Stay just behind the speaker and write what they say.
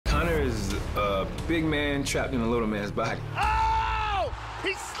A big man trapped in a little man's body. Oh!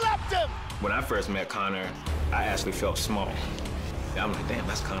 He slapped him! When I first met Conor, I actually felt small. I'm like, damn,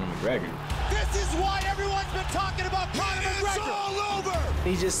 that's Conor McGregor. This is why everyone's been talking about Conor McGregor! It's all over!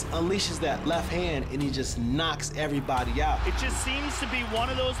 He just unleashes that left hand and he just knocks everybody out. It just seems to be one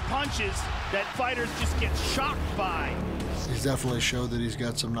of those punches that fighters just get shocked by. He's definitely showed that he's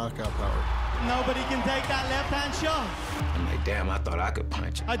got some knockout power. Nobody can take that left-hand shot. I'm like, damn, I thought I could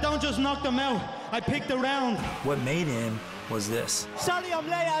punch. I don't just knock them out. I pick the round. What made him was this. Sorry I'm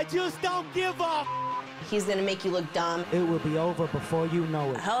late. I just don't give up. He's gonna make you look dumb. It will be over before you know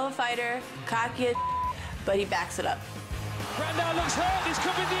it. A hell of a fighter, cocky, but he backs it up. Brandao looks hurt. This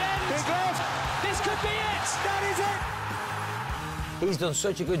could be the end. Big left. This could be it. That is it. He's done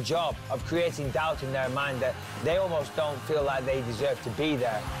such a good job of creating doubt in their mind that they almost don't feel like they deserve to be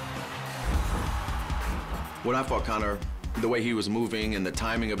there. When I fought Conor, the way he was moving and the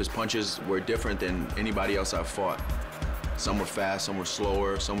timing of his punches were different than anybody else I've fought. Some were fast, some were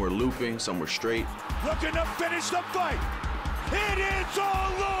slower, some were looping, some were straight. Looking to finish the fight! It is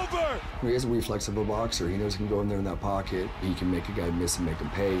all over! He is a really flexible boxer. He knows he can go in there in that pocket. He can make a guy miss and make him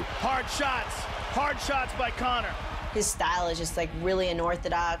pay. Hard shots by Conor. His style is just like really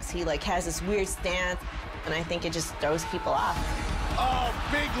unorthodox. He like has this weird stance, and I think it just throws people off. Oh,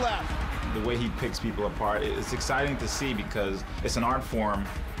 big left! The way he picks people apart, it's exciting to see because it's an art form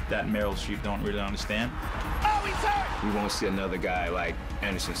that Meryl Streep don't really understand. Oh, he's hurt! We won't see another guy like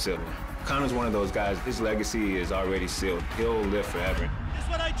Anderson Silva. Conor's one of those guys, his legacy is already sealed. He'll live forever. That's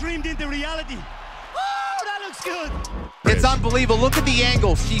what I dreamed into reality. Oh, that looks good! It's unbelievable. Look at the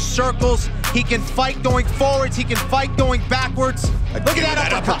angles. He circles. He can fight going forwards. He can fight going backwards. Look at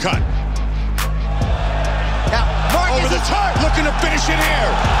that uppercut. Now, Marcus over the top, looking to finish it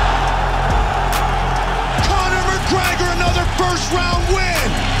here. Conor McGregor, another first-round win.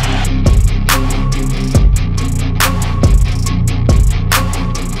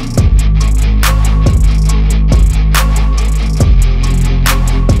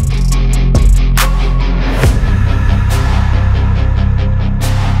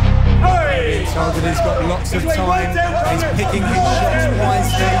 He's got lots of time, he's picking his shots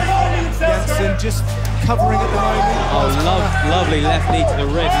wisely. Jansen just covering at the moment. Oh, lovely left knee to the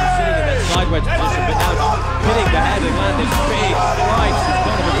ribs. He's sitting in that side wedge position, but now hitting the head and landing big strikes with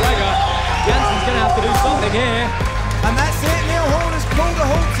Conor McGregor. Jansen's going to have to do something here. And that's it, Neil Horn has called a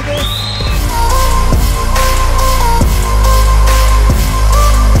halt to this.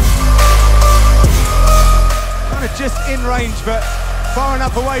 Kind of just in range, but far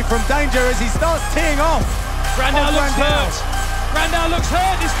enough away from danger as he starts teeing off. Brandao looks hurt. Brandao looks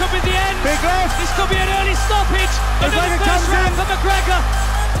hurt. This could be the end. Big left. This could be an early stoppage. Another first round for McGregor.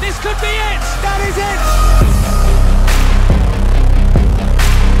 This could be it. That is it.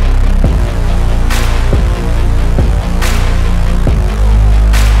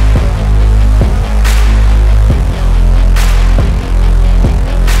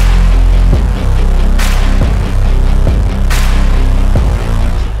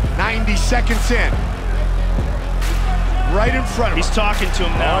 90 seconds in. Right in front of him. He's talking to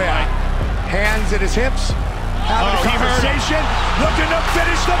him now. Oh, yeah. Hands at his hips. Having a conversation. Looking to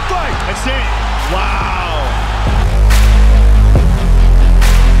finish the fight. That's it. Wow.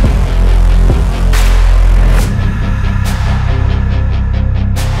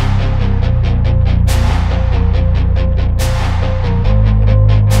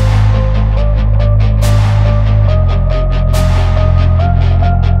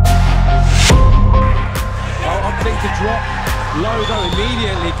 Low though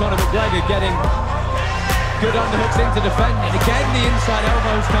immediately, Conor McGregor getting good underhooks into defense, and again the inside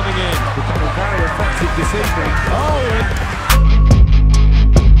elbows coming in. Becoming very effective this evening.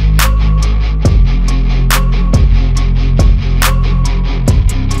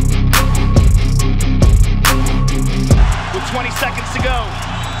 With 20 seconds to go.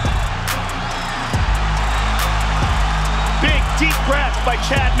 Big deep breath by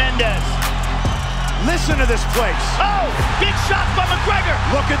Chad Mendes. Listen to this place. Oh, big shot by McGregor.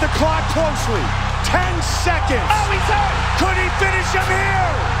 Look at the clock closely. 10 seconds. Oh, he's hurt. Could he finish him here?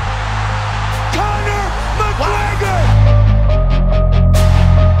 Conor McGregor. Wow.